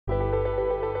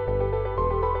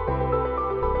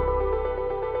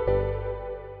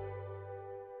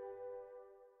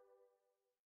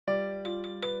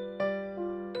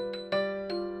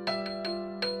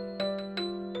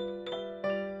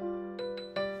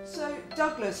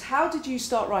Douglas, how did you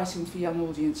start writing for young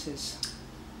audiences?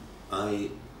 I'm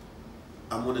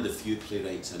one of the few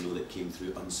playwrights I know that came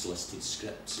through unsolicited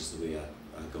scripts, is the way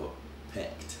I got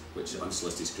picked, which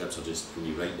unsolicited scripts are just when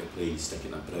you write your play, you stick it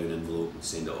in a brown envelope and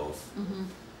send it off.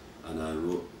 And I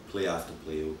wrote play after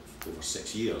play over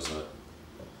 6 years.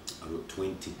 I wrote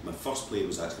 20, my first play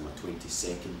was actually my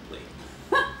 22nd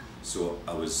play. So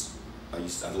I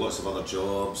had lots of other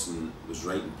jobs and was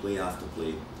writing play after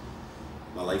play.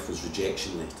 My life was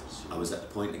rejection letters. I was at the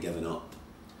point of giving up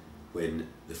when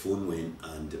the phone went,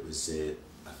 and it was the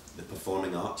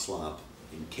Performing Arts Lab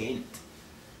in Kent,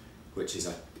 which is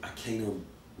a kind of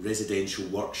residential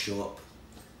workshop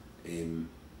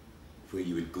where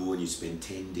you would go and you spend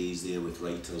 10 days there with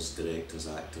writers, directors,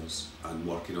 actors, and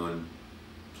working on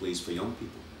plays for young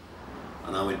people.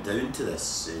 And I went down to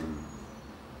this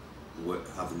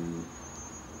having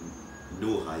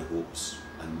no high hopes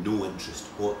and no interest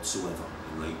whatsoever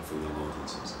in writing for young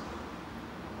audiences.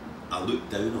 I looked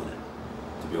down on it,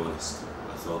 to be honest.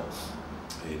 I thought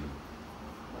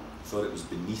it was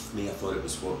beneath me. I thought it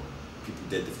was what people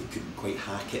did if they couldn't quite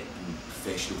hack it in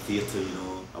professional theatre, you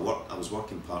know. I was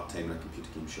working part-time in a computer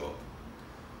game shop,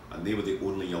 and they were the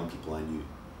only young people I knew.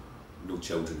 No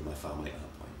children in my family at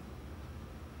that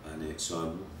point. And so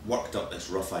I worked up this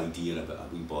rough idea about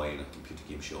a wee boy in a computer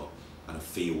game shop and a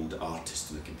failed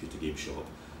artist in a computer game shop.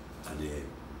 And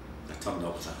I turned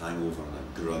up with a hangover and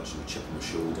a grudge and a chip on my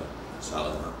shoulder, sat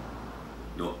like that,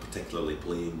 not particularly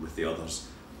playing with the others.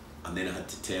 And then I had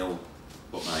to tell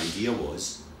what my idea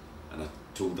was, and I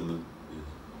told them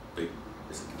about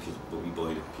this wee boy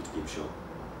in a computer game shop.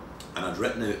 And I'd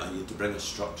written out, you had to bring a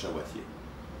structure with you.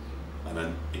 And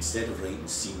then instead of writing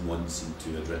scene 1, scene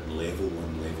 2, I'd written level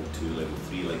 1, level 2, level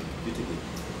 3, like a computer game.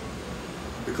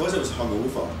 Because I was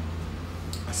hungover,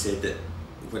 I said that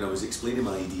when I was explaining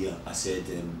my idea, I said,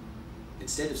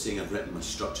 instead of saying I've written my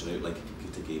structure out like a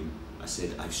computer game, I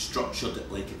said I've structured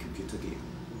it like a computer game.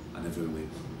 And everyone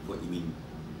went, what do you mean?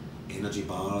 Energy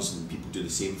bars and people do the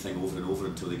same thing over and over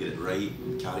until they get it right,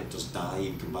 and characters die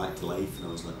and come back to life. And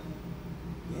I was like,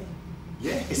 yeah,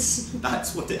 yes,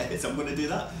 that's what it is, I'm going to do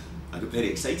that. I got very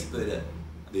excited about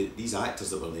it. These actors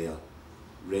that were there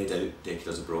read out Decker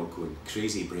Does a Bronco in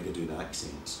crazy Brigadoon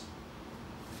accents.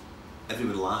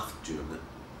 Everyone laughed during it,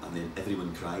 and then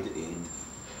everyone cried at the end.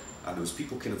 And there was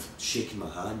people kind of shaking my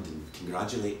hand and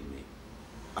congratulating me.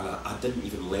 And I didn't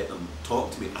even let them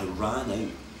talk to me. I ran out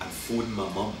and phoned my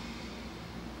mum,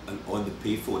 and on the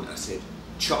payphone I said,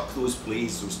 chuck those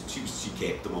plays. She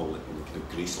kept them all in the kind of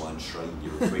Graceland shrine,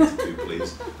 you know, 22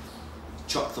 plays.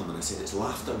 Chuck them, and I said, it's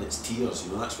laughter and it's tears,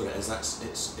 you know, that's what it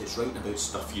is. It's writing about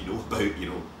stuff you know about, you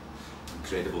know.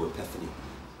 Incredible epiphany.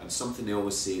 And something they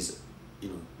always say is, you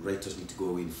know, writers need to go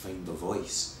away and find their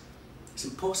voice. It's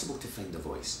impossible to find a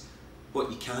voice.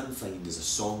 What you can find is a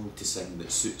song to sing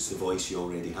that suits the voice you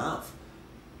already have.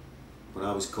 When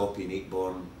I was copying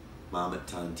 8born, Mamet,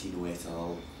 Tarantino et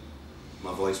al.,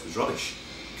 my voice was rubbish.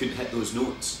 Couldn't hit those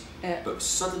notes. But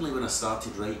suddenly when I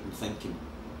started writing, thinking,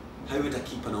 how would I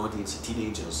keep an audience of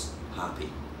teenagers happy?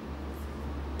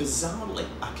 Bizarrely,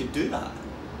 I could do that.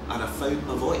 And I found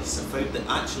my voice. I found that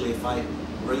actually if I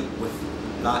write with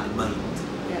that in mind,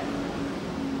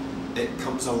 it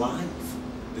comes alive.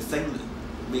 The thing that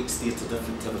makes theatre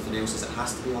different to everything else is it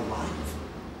has to be alive.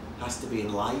 It has to be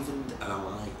enlivened and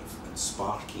alive and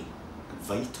sparky and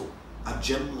vital. A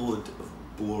gym load of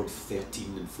bored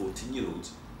 13 and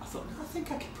 14-year-olds, I thought, no, I think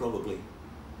I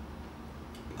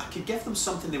could give them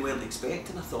something they weren't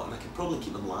expecting, I thought, and I could probably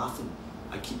keep them laughing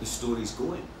and keep the stories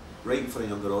going. Writing for a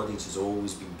younger audience has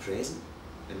always been present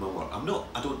in my work.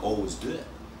 I don't always do it.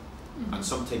 And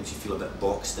sometimes you feel a bit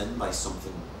boxed in by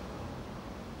something,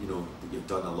 you know, that you've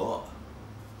done a lot.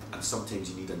 And sometimes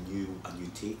you need a new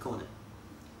take on it.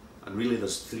 And really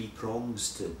there's 3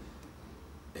 prongs to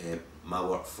my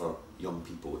work for young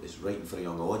people. Is writing for a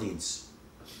young audience,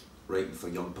 writing for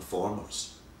young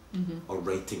performers, or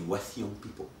writing with young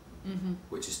people,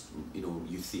 which is, you know,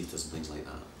 youth theatres and things like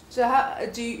that. So how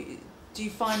do you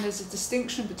find there's a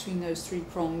distinction between those 3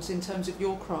 prongs in terms of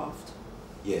your craft?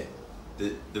 Yeah,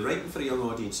 the writing for a young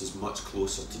audience is much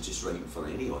closer to just writing for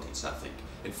any audience, I think.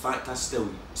 In fact, I still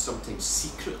sometimes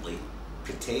secretly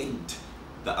pretend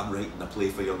that I'm writing a play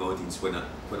for a young audience when I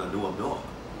know I'm not.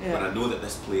 Yeah. When I know that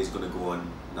this play is going to go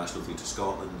on National Theatre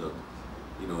Scotland or,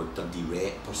 you know, Dundee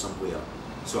Rep or somewhere.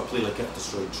 So a play like If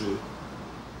Destroyed True,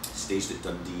 staged at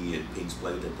Dundee, and Payne's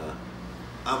Plough did that.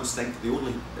 I was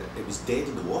thinking it was dead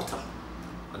in the water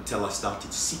until I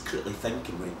started secretly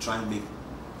thinking, right, try and make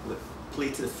play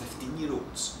to the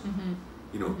 15-year-olds.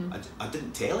 You know, I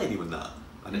didn't tell anyone that,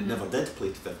 and it never did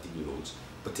play to 15-year-olds,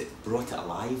 but it brought it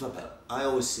alive a bit. I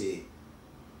always say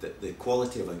the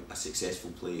quality of a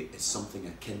successful play is something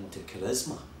akin to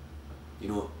charisma. You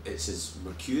know, it's as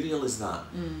mercurial as that.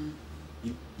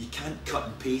 You can't cut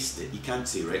and paste it. You can't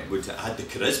say, right, I'm going to add the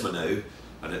charisma now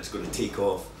and it's going to take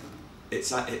off.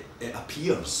 It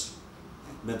appears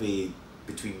maybe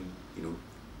between, you know,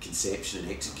 conception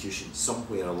and execution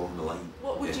somewhere along the line.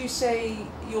 What would you say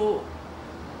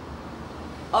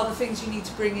are the things you need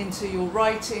to bring into your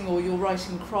writing or your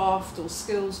writing craft or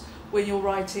skills when you're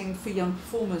writing for young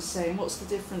performers, say, and what's the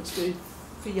difference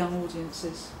for young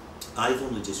audiences? I've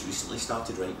only just recently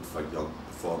started writing for young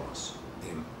performers.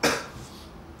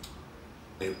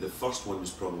 The first one was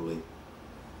probably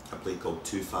a play called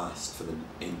Too Fast for the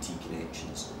NT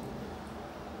Connections,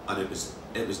 and it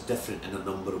was different in a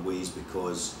number of ways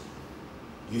because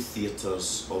youth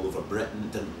theatres all over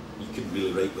Britain you couldn't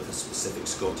really write with a specific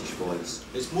Scottish voice.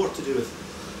 It's more to do with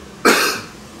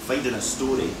finding a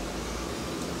story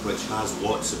which has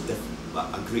lots of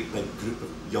a great big group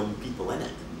of young people in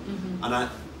it, and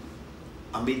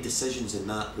I made decisions in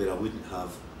that where I wouldn't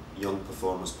have young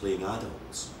performers playing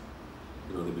adults.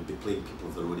 You know, they would be playing people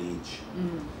of their own age.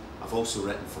 I've also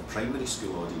written for primary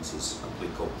school audiences a play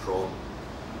called Prom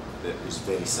that was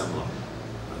very similar,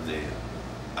 and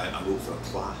I wrote for a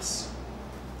class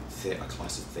of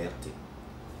 30.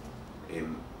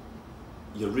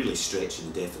 You're really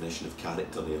stretching the definition of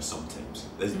character there sometimes.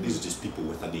 These are just people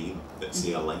with a name that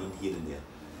say a line here and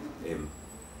there.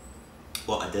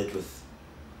 What I did with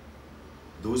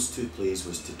those two plays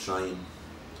was to try and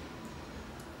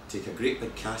take a great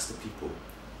big cast of people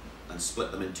and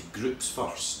split them into groups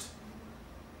first,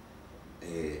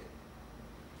 and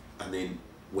then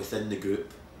within the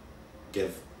group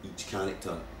give each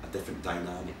character a different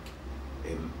dynamic.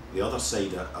 The other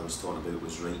side I was talking about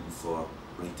was writing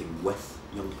with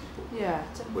young people. Yeah,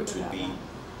 which would be,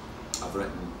 I've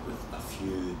written with a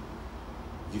few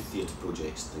youth theatre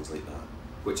projects, things like that,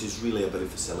 which is really about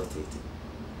facilitating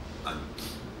and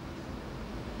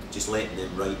just letting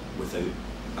them write without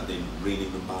and then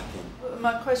reining them back in.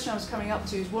 My question I was coming up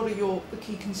to is, what are the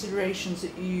key considerations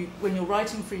that when you're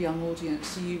writing for a young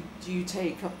audience, do you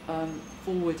take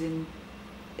forward in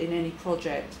any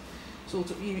project?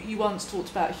 Sort of, you once talked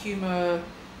about humour,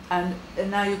 and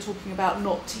now you're talking about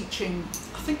not teaching.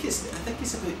 I think it's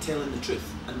about telling the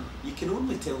truth, and you can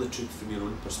only tell the truth from your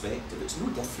own perspective. It's no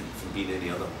different from being any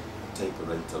other type of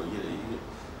writer.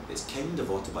 It's kind of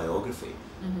autobiography.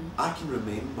 I can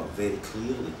remember very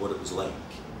clearly what it was like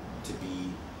to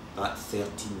be that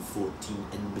 13, 14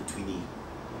 in-between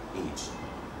age.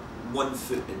 1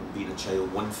 foot in being a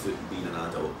child, 1 foot in being an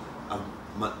adult.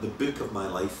 The book of my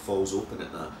life falls open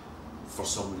at that for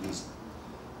some reason.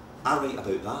 I write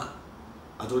about that.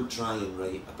 I don't try and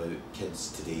write about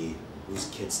kids today, those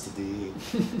kids today,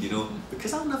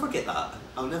 because I'll never get that.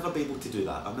 I'll never be able to do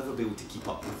that. I'll never be able to keep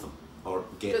up with them.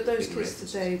 But those kids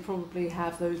today probably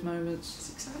have those moments.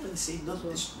 It's exactly the same.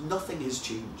 Nothing has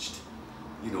changed.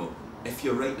 If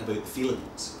you're writing about the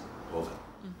feelings of it.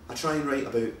 I try and write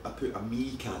about, I put a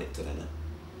me character in it,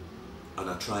 and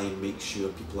I try and make sure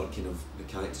people are the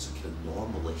characters are kind of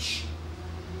normalish,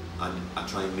 and I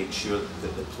try and make sure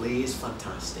that the play is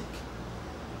fantastic,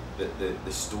 that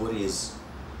the story is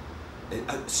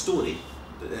a story,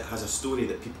 that it has a story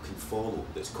that people can follow,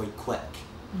 that's quite quick.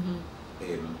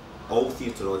 All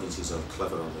theatre audiences are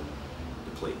cleverer than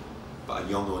the play, but a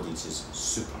young audience is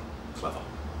super clever.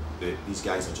 These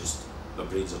guys their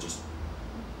brains are just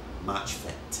match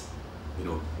fit.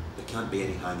 There can't be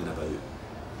any hanging about.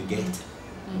 They get it.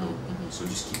 So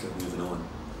just keep it moving on.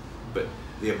 But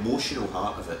the emotional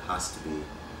heart of it has to be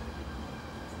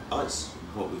us,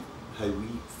 how we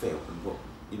felt,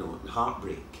 and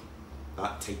heartbreak,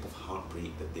 that type of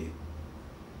heartbreak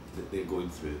that they're going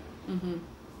through.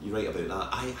 You write about that.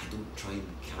 I don't try and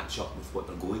catch up with what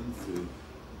they're going through,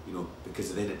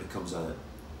 because then it becomes a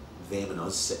them and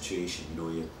us situation.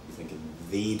 You're thinking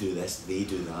they do this, they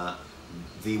do that,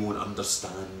 they won't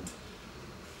understand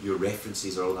your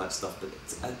references or all that stuff, but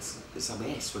it's a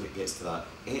mess when it gets to that.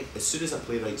 As soon as a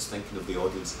playwright's thinking of the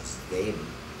audience as them,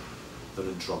 they're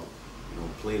in trouble.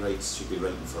 Playwrights should be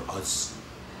writing for us.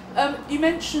 You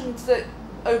mentioned that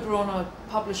Oberon are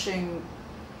publishing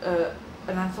an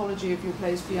anthology of your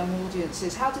plays for young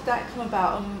audiences. How did that come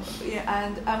about,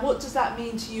 and what does that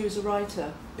mean to you as a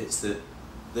writer? It's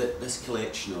this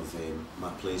collection of my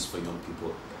plays for young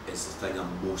people is the thing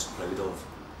I'm most proud of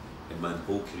in my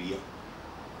whole career.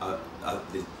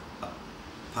 The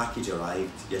package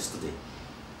arrived yesterday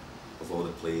of all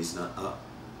the plays, and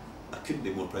I couldn't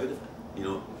be more proud of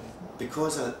it.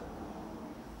 Because I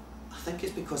think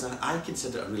it's because I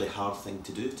consider it a really hard thing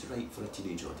to do, to write for a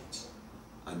teenage audience,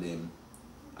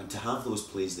 and to have those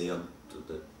plays there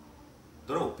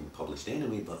they're all been published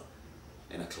anyway, but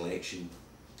in a collection.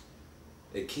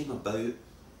 It came about,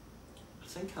 I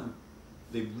think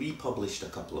they republished a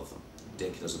couple of them,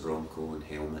 Decade as a Bronco and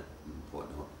Helmet and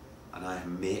whatnot, and I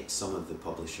met some of the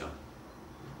publishing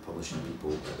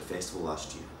people at the festival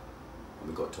last year, and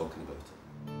we got talking about it.